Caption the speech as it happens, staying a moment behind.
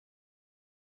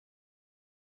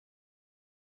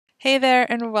Hey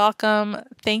there and welcome.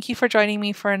 Thank you for joining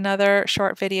me for another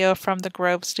short video from the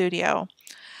Grove Studio.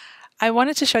 I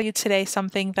wanted to show you today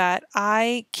something that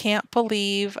I can't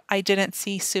believe I didn't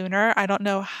see sooner. I don't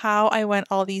know how I went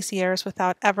all these years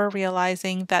without ever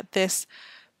realizing that this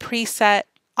preset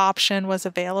option was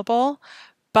available,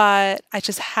 but I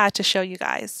just had to show you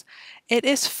guys. It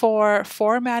is for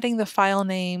formatting the file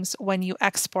names when you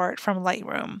export from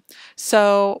Lightroom.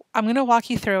 So I'm going to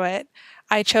walk you through it.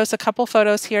 I chose a couple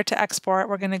photos here to export.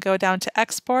 We're going to go down to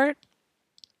export,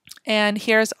 and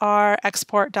here's our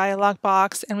export dialog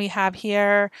box, and we have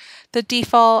here the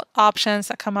default options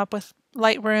that come up with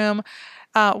Lightroom.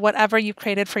 Whatever you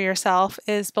created for yourself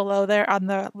is below there on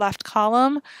the left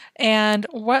column. And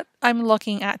what I'm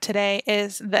looking at today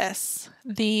is this,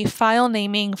 the file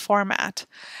naming format.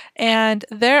 And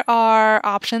there are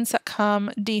options that come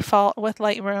default with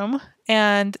Lightroom,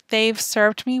 and they've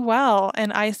served me well,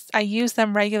 and I use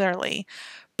them regularly.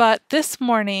 But this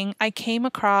morning I came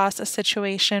across a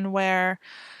situation where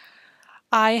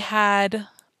I had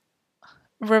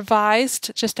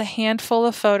revised just a handful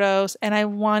of photos and I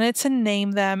wanted to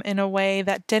name them in a way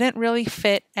that didn't really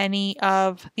fit any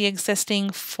of the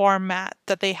existing format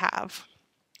that they have.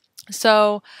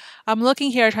 So I'm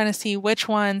looking here trying to see which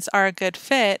ones are a good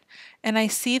fit, and I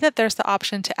see that there's the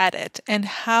option to edit. And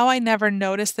how I never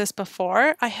noticed this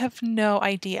before, I have no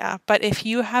idea. But if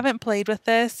you haven't played with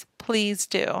this, please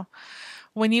do.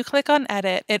 When you click on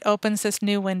edit, it opens this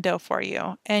new window for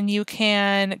you, and you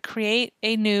can create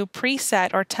a new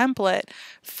preset or template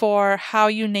for how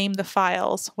you name the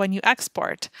files when you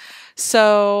export.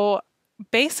 So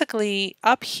basically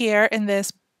up here in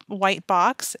this white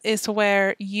box is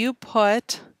where you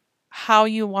put how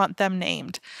you want them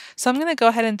named. So I'm going to go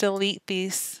ahead and delete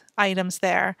these items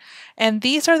there. And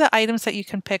these are the items that you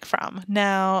can pick from.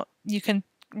 Now you can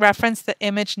reference the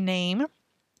image name,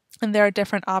 and there are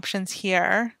different options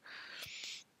here.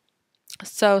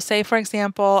 So say, for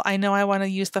example, I know I want to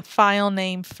use the file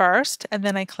name first, and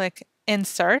then I click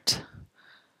Insert.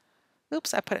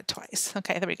 Oops, I put it twice.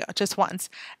 Okay, there we go, just once.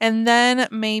 And then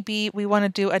maybe we want to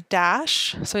do a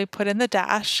dash. So we put in the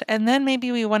dash, and then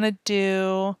maybe we want to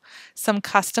do some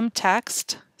custom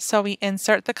text. So we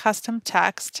insert the custom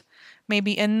text,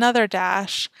 maybe another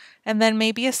dash, and then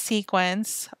maybe a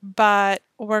sequence, but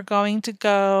we're going to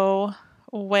go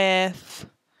with,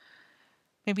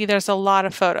 maybe there's a lot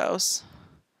of photos.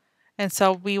 And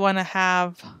so we want to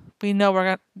have, we know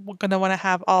we're going to want to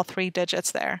have all 3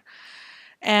 digits there.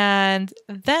 And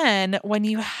then when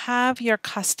you have your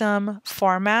custom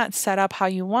format set up how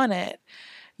you want it,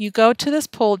 you go to this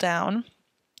pull down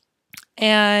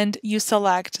and you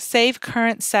select Save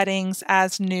Current Settings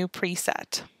as New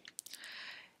Preset.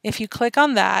 If you click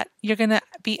on that, you're going to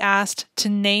be asked to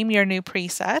name your new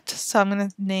preset. So I'm going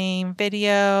to name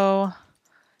Video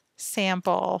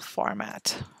Sample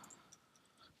Format.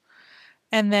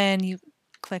 And then you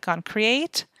click on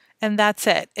Create. And that's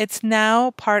it. It's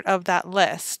now part of that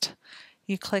list.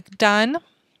 You click Done.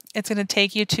 It's going to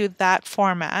take you to that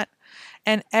format.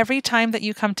 And every time that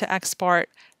you come to export,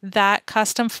 that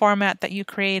custom format that you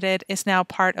created is now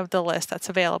part of the list that's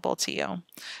available to you.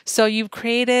 So you've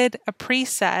created a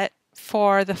preset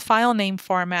for the file name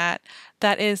format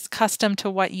that is custom to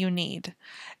what you need.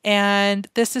 And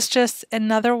this is just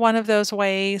another one of those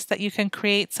ways that you can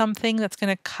create something that's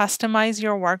going to customize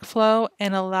your workflow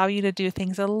and allow you to do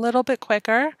things a little bit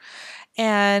quicker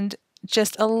and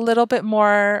just a little bit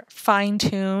more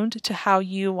fine-tuned to how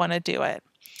you want to do it.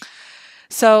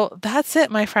 So that's it,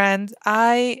 my friends.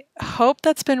 I hope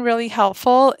that's been really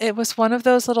helpful. It was one of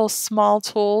those little small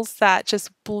tools that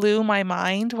just blew my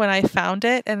mind when I found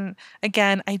it. And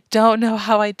again, I don't know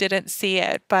how I didn't see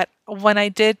it, but when I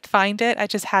did find it, I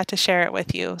just had to share it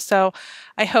with you. So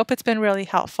I hope it's been really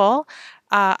helpful.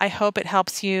 I hope it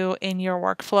helps you in your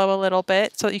workflow a little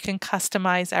bit so that you can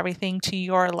customize everything to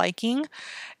your liking.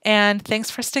 And thanks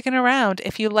for sticking around.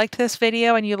 If you liked this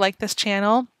video and you like this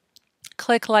channel,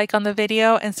 click like on the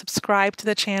video and subscribe to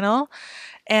the channel,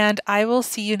 and I will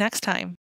see you next time.